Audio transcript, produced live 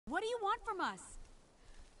What do you want from us?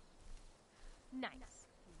 Nice.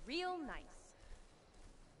 Real nice.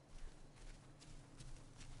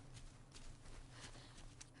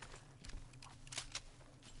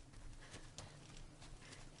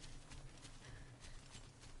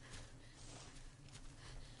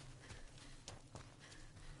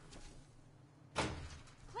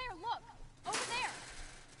 Claire, look! Over there!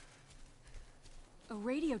 A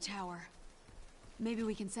radio tower. Maybe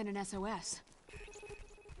we can send an SOS.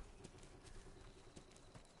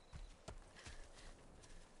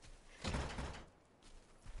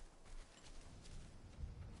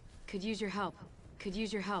 Could use your help. Could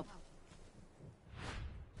use your help.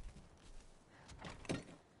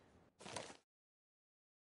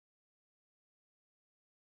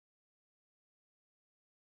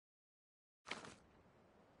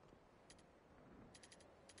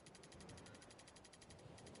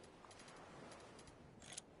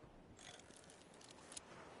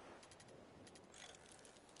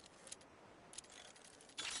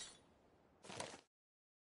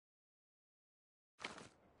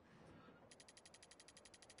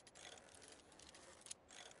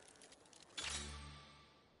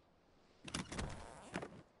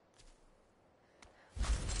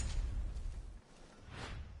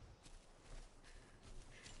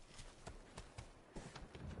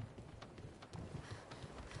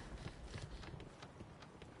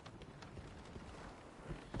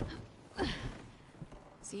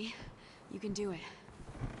 See? You can do it.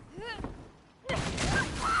 I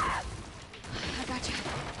got you.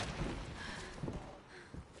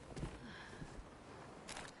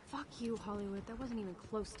 Fuck you, Hollywood. That wasn't even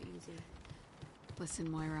close to easy. Listen,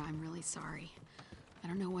 Moira, I'm really sorry. I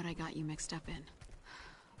don't know what I got you mixed up in.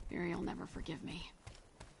 Barry'll never forgive me.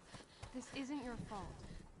 This isn't your fault.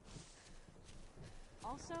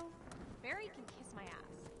 Also, Barry can kiss my ass.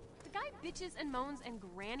 The guy bitches and moans and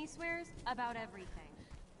granny swears about everything.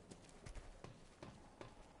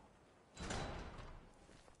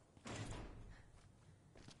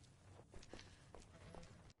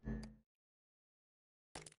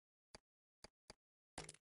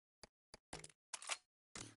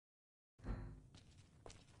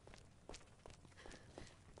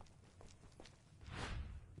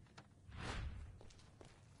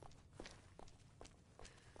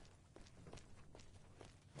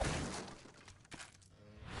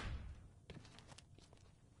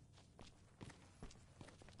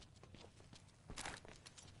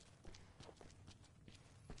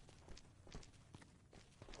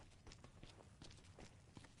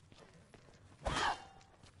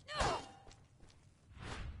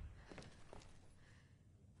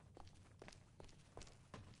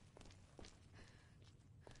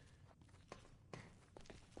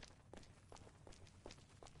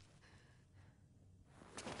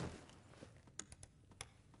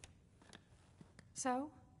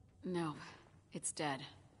 So? No, it's dead.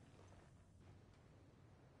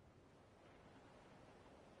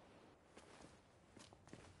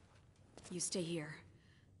 You stay here.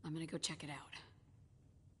 I'm gonna go check it out.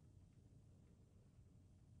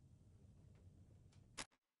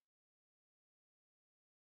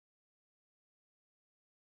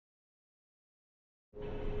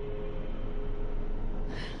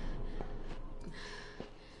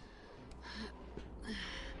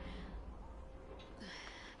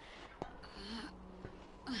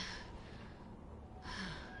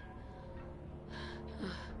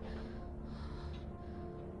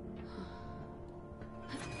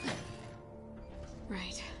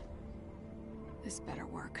 Right. This better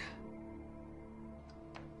work.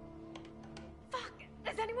 Fuck!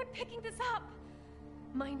 Is anyone picking this up?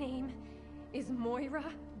 My name is Moira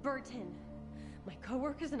Burton. My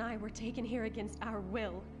coworkers and I were taken here against our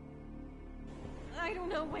will. I don't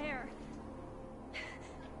know where.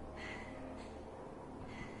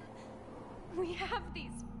 We have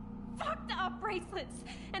these fucked up bracelets,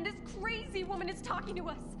 and this crazy woman is talking to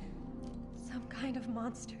us. Some kind of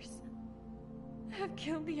monsters have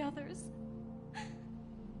killed the others.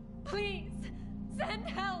 Please, send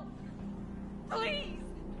help! Please!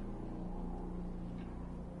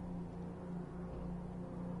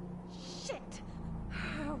 Shit!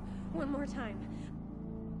 Oh, one more time.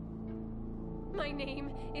 My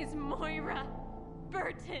name is Moira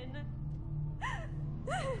Burton.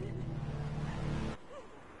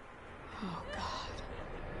 Oh, God.